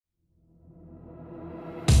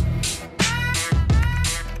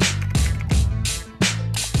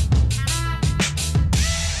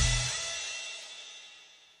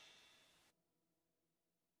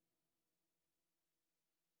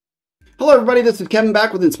Hello everybody, this is Kevin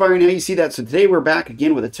back with Inspiring How You See That. So today we're back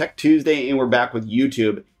again with a Tech Tuesday and we're back with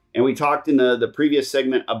YouTube. And we talked in the previous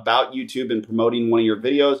segment about YouTube and promoting one of your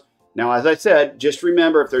videos. Now, as I said, just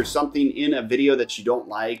remember if there's something in a video that you don't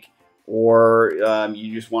like or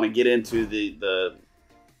you just want to get into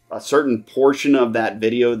a certain portion of that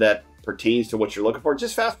video that pertains to what you're looking for,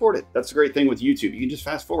 just fast forward it. That's the great thing with YouTube. You can just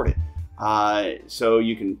fast forward it. So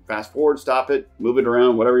you can fast forward, stop it, move it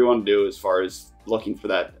around, whatever you want to do as far as looking for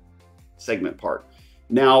that segment part.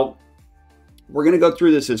 Now, we're going to go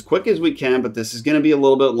through this as quick as we can, but this is going to be a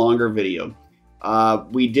little bit longer video.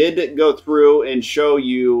 We did go through and show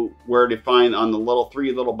you where to find on the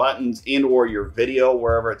three little buttons and or your video,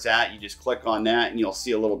 wherever it's at. You just click on that and you'll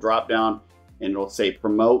see a little drop down and it'll say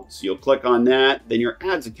promote. So you'll click on that, then your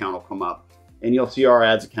ads account will come up and you'll see our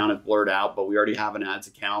ads account is blurred out, but we already have an ads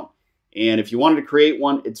account. And if you wanted to create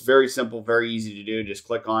one, it's very simple, very easy to do. Just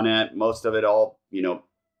click on it. Most of it all,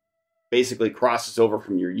 basically crosses over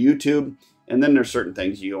from your YouTube. And then there's certain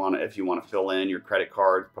things you want to, if you want to fill in your credit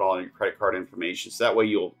card, put all your credit card information. So that way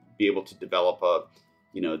you'll be able to develop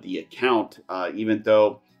the account, even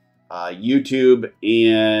though YouTube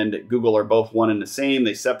and Google are both one and the same.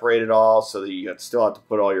 They separate it all so that you still have to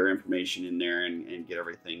put all your information in there and get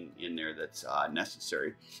everything in there that's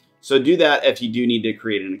necessary. So do that if you do need to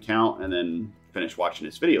create an account and then finish watching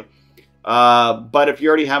this video. But if you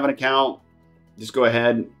already have an account, just go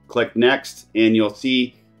ahead, click next, and you'll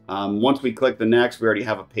see once we click the next, we already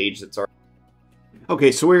have a page that's already.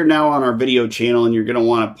 Okay, so we're now on our video channel, and you're going to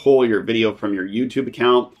want to pull your video from your YouTube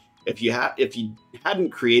account. If you hadn't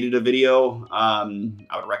created a video, I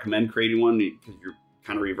would recommend creating one because you're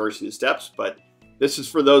kind of reversing the steps. But this is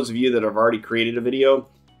for those of you that have already created a video.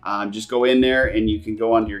 Just go in there, and you can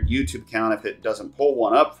go onto your YouTube account. If it doesn't pull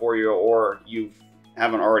one up for you, or you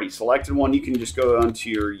haven't already selected one, you can just go onto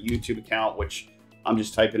your YouTube account, which I'm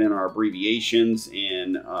just typing in our abbreviations,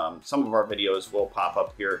 and some of our videos will pop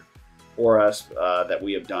up here for us that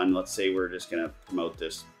we have done. Let's say we're just going to promote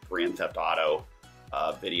this Grand Theft Auto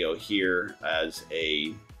video here as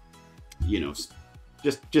a, just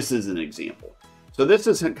as an example. So this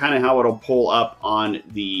is kind of how it'll pull up on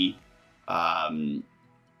the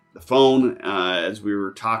phone. As we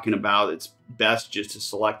were talking about, it's best just to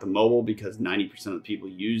select the mobile because 90% of the people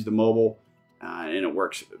use the mobile and it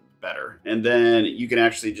works better. And then you can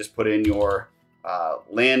actually just put in your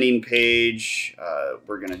landing page.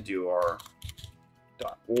 We're going to do our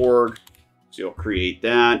 .org. So you'll create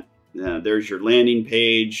that. There's your landing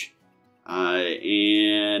page.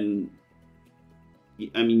 And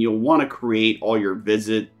I mean, you'll want to create all your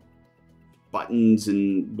visit buttons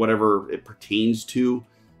and whatever it pertains to.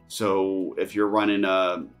 So if you're running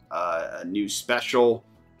a new special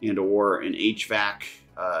and or an HVAC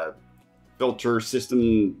filter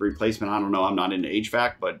system replacement, I don't know, I'm not into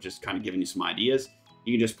HVAC, but just kind of giving you some ideas.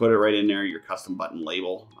 You can just put it right in there, your custom button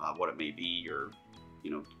label, what it may be, your,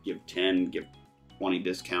 give 10, give 20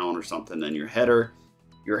 discount or something. Then your header.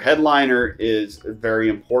 Your headliner is very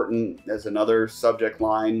important as another subject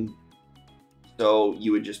line. So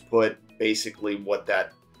you would just put basically what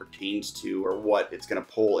that pertains to or what it's going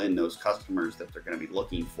to pull in those customers that they're going to be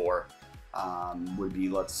looking for. Would be,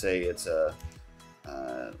 let's say it's a,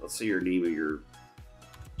 let's say your name of your,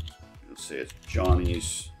 let's say it's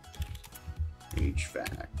Johnny's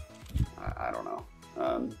HVAC. I don't know.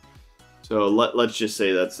 So let's just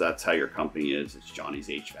say that's how your company is. It's Johnny's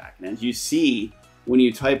HVAC. And as you see, when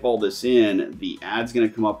you type all this in, the ad's going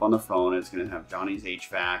to come up on the phone. It's going to have Johnny's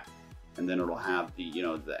HVAC. And then it'll have the,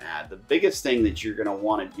 the ad. The biggest thing that you're going to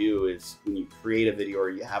want to do is when you create a video or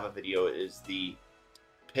you have a video is the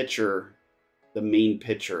picture, the main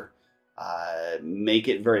picture. Make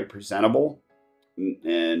it very presentable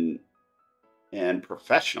and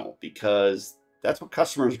professional because that's what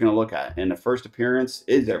customers are going to look at. And the first appearance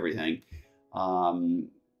is everything.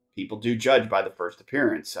 People do judge by the first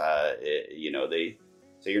appearance. They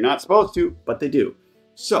say you're not supposed to, but they do.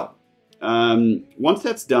 So once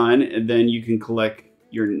that's done, and then you can click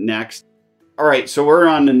your next. All right, so we're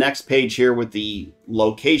on the next page here with the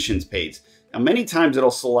locations page. Now, many times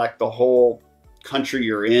it'll select the whole country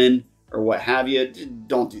you're in or what have you.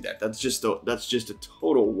 Don't do that. That's just a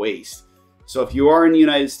total waste. So if you are in the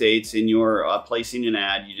United States and you're placing an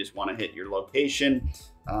ad, you just want to hit your location.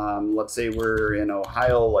 Let's say we're in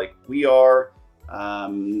Ohio, like we are.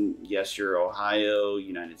 Yes, you're Ohio,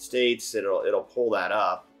 United States. It'll pull that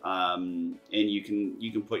up, and you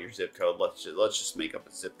can put your zip code. Let's just make up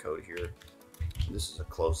a zip code here. This is a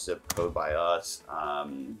close zip code by us.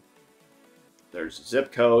 There's a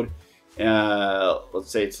zip code.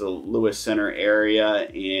 Let's say it's the Lewis Center area,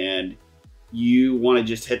 and you want to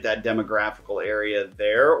just hit that demographical area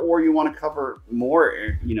there, or you want to cover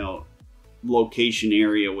more, location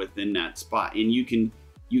area within that spot. And you can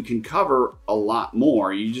cover a lot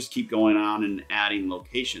more. You just keep going on and adding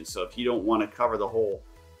locations. So if you don't want to cover the whole,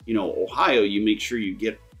 Ohio, you make sure you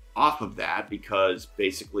get off of that, because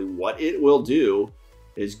basically what it will do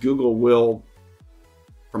is Google will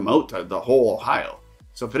promote the whole Ohio.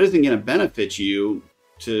 So if it isn't going to benefit you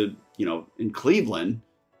to, in Cleveland,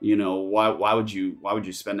 why would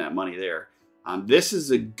you spend that money there? This is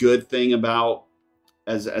a good thing about,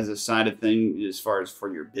 as a side of thing, as far as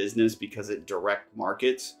for your business, because it direct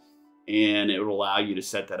markets and it would allow you to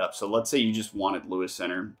set that up. So let's say you just wanted Lewis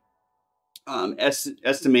Center,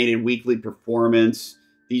 estimated weekly performance.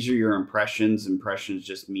 These are your impressions. Impressions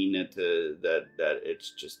just mean that that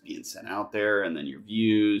it's just being sent out there, and then your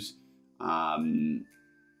views.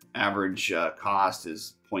 Average cost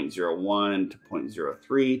is 0.01 to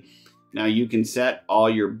 0.03. Now you can set all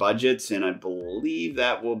your budgets, and I believe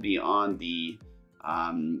that will be on the.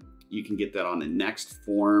 You can get that on the next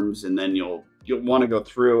forms, and then you'll want to go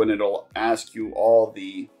through, and it'll ask you all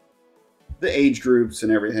the age groups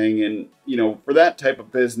and everything, and for that type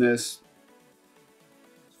of business.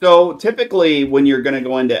 So typically when you're going to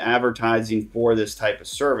go into advertising for this type of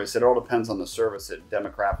service, it all depends on the service and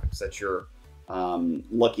demographics that you're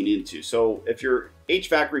looking into. So if you're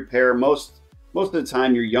HVAC repair, most of the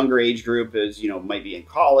time your younger age group is, might be in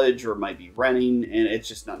college or might be renting, and it's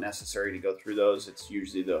just not necessary to go through those. It's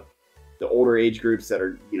usually the older age groups that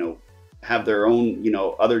are, have their own,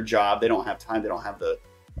 other job. They don't have time. They don't have the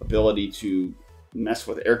ability to mess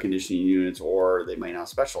with air conditioning units, or they might not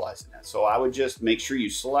specialize in that. So I would just make sure you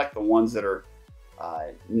select the ones that are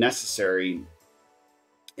necessary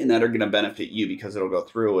and that are going to benefit you, because it'll go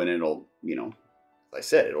through and it'll, as I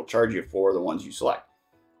said, it'll charge you for the ones you select.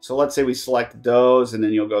 So let's say we select those, and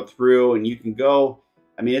then you'll go through and you can go,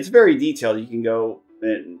 it's very detailed. You can go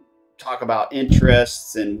and talk about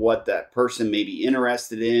interests and what that person may be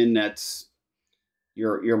interested in. That's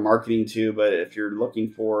your marketing to. But if you're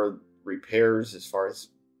looking for repairs, as far as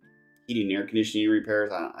heating and air conditioning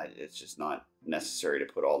repairs, it's just not necessary to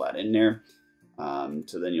put all that in there.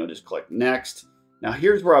 So then you'll just click next. Now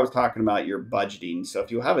here's where I was talking about your budgeting. So if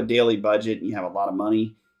you have a daily budget and you have a lot of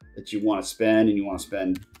money that you want to spend, and you want to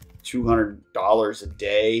spend $200 a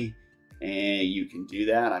day, and you can do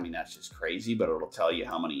that. That's just crazy, but it'll tell you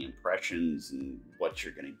how many impressions and what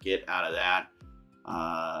you're going to get out of that.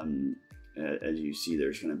 As you see,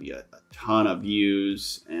 there's going to be a ton of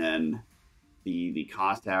views, and the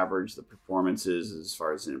cost average, the performances as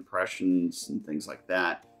far as the impressions and things like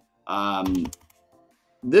that.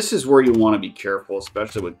 This is where you want to be careful,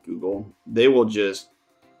 especially with Google. They will just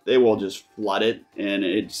flood it, and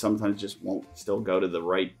it sometimes just won't still go to the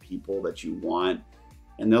right people that you want,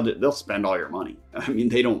 and they'll spend all your money.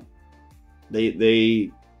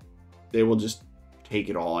 They will just take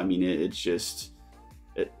it all. It's just,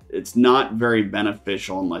 it's not very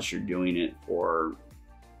beneficial unless you're doing it for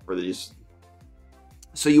these.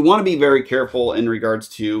 So you want to be very careful in regards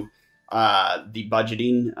to the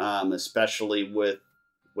budgeting, especially with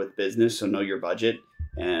business. So know your budget,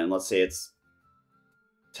 and let's say it's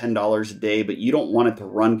 $10 a day, but you don't want it to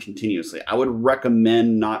run continuously. I would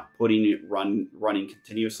recommend not putting it running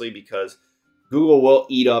continuously, because Google will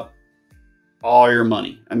eat up all your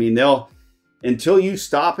money. Until you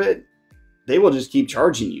stop it, they will just keep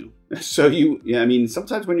charging you. So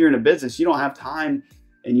sometimes when you're in a business, you don't have time,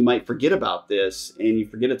 and you might forget about this, and you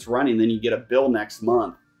forget it's running. Then you get a bill next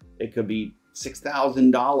month. It could be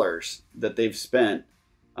 $6,000 that they've spent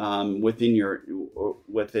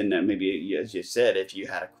within that. Maybe, as you said, if you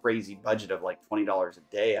had a crazy budget of like $20 a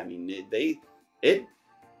day, it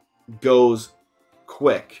goes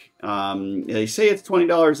quick. They say it's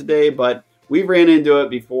 $20 a day, but we've ran into it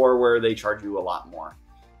before where they charge you a lot more,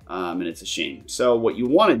 and it's a shame. So what you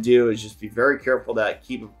want to do is just be very careful, that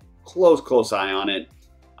keep a close eye on it.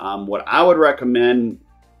 What I would recommend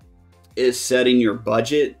is setting your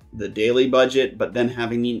budget, the daily budget, but then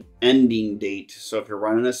having an ending date. So if you're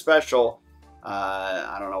running a special,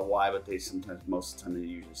 I don't know why, but most of the time they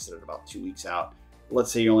usually set it about 2 weeks out.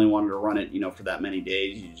 Let's say you only wanted to run it, for that many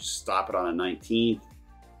days. You just stop it on a 19th.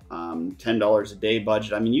 $10 a day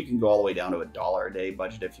budget. You can go all the way down to $1 a day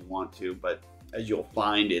budget if you want to, but as you'll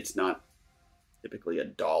find, it's not typically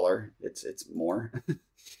 $1. It's more.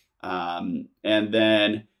 And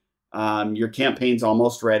then your campaign's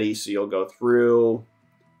almost ready, so you'll go through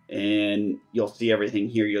and you'll see everything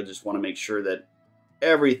here. You'll just want to make sure that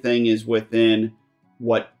everything is within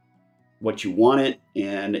what you want it,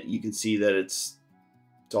 and you can see that it's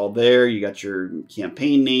It's all there. You got your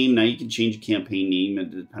campaign name. Now you can change a campaign name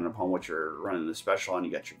depending upon what you're running the special on. You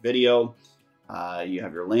got your video. You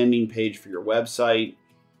have your landing page for your website.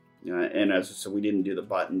 And so we didn't do the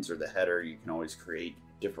buttons or the header. You can always create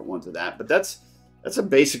different ones of that. But that's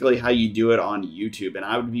basically how you do it on YouTube. And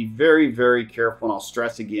I would be very, very careful. And I'll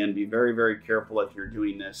stress again, be very, very careful if you're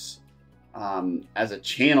doing this as a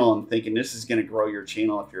channel and thinking this is going to grow your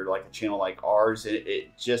channel. If you're like a channel like ours,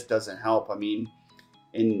 it just doesn't help. I mean,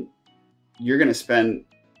 and you're going to spend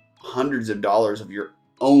hundreds of dollars of your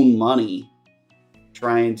own money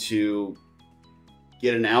trying to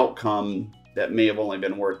get an outcome that may have only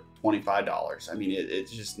been worth $25. I mean,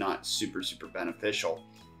 it's just not super, super beneficial.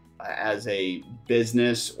 As a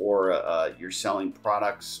business or you're selling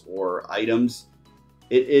products or items,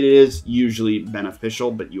 it is usually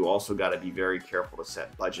beneficial, but you also got to be very careful to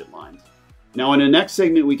set budget lines. Now, in the next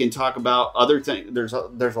segment, we can talk about other things. There's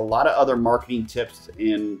a lot of other marketing tips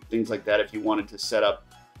and things like that. If you wanted to set up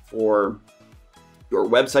for your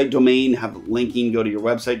website domain, have linking, go to your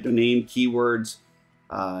website domain, keywords,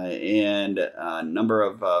 and a number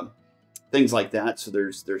of things like that. So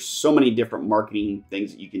there's so many different marketing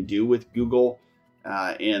things that you can do with Google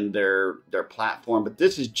and their platform. But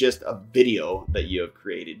this is just a video that you have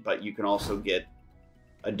created, but you can also get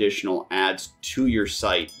additional ads to your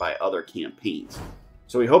site by other campaigns.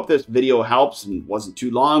 So we hope this video helps and wasn't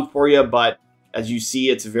too long for you, but as you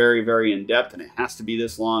see, it's very, very in-depth, and it has to be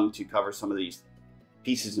this long to cover some of these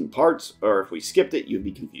pieces and parts, or if we skipped it, you'd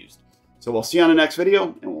be confused. So we'll see you on the next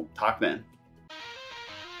video, and we'll talk then.